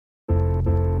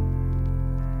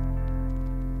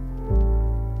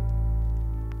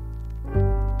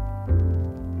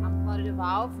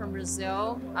Val from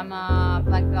Brazil. I'm a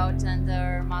black belt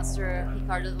under Master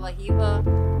Ricardo De La Riva.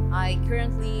 I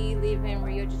currently live in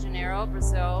Rio de Janeiro,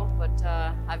 Brazil, but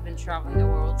I've been traveling the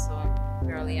world, so I'm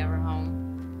barely ever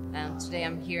home. And today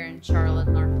I'm here in Charlotte,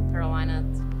 North Carolina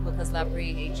at Lucas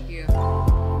Lepri HQ.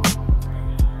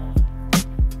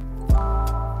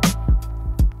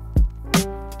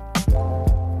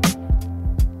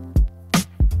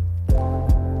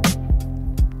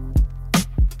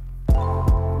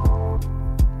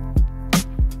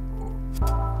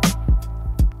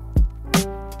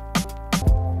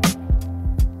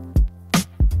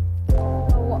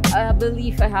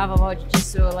 Belief I have about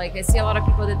jiu-jitsu. Like, I see a lot of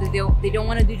people that they don't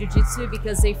want to do jiu-jitsu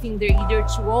because they think they're either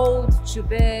too old, too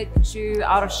big, too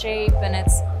out of shape. And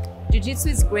jiu-jitsu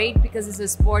is great because it's a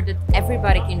sport that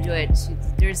everybody can do it.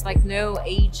 There's like no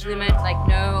age limit,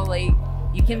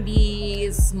 you can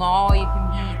be small, you can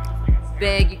be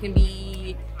big, you can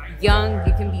be young,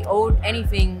 you can be old,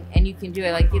 anything, and you can do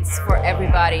it. Like, it's for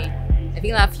everybody. I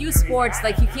think a few sports,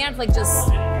 like, you can't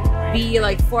just be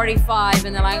like 45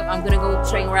 and then I'm gonna go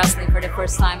train wrestling for the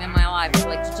first time in my life.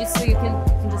 Like jiu-jitsu, you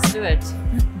can just do it.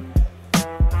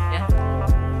 Yeah.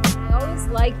 I always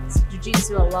liked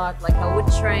jiu-jitsu a lot. Like, I would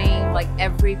train like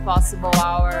every possible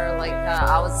hour. Like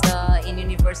I was in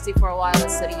university for a while, I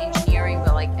studied engineering,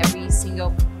 but like every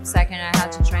single second I had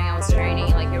to train, I was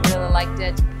training. Like, I really liked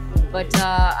it. But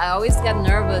I always got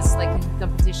nervous like in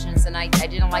competitions, and I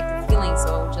didn't like the feeling,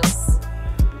 so just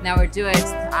never do it.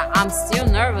 I'm still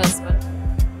nervous, but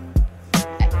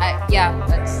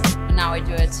but now I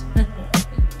do it.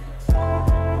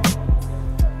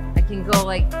 I can go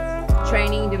like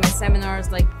training, do my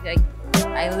seminars, like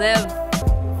I live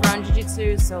from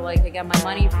jiu-jitsu, so like I get my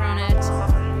money from it,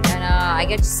 and I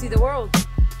get to see the world.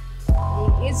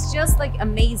 It's just like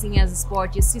amazing as a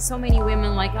sport. You see so many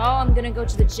women like, oh, I'm gonna go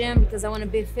to the gym because I want to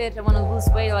be fit, I want to lose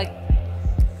weight. Like,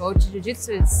 go to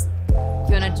jiu-jitsu. It's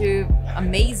gonna do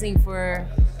amazing for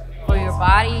your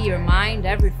body, your mind,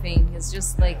 everything. It's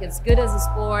just like, it's good as a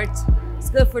sport, it's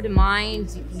good for the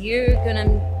mind. You're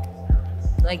gonna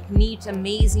like meet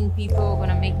amazing people,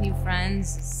 gonna make new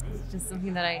friends. It's just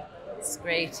something that it's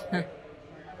great.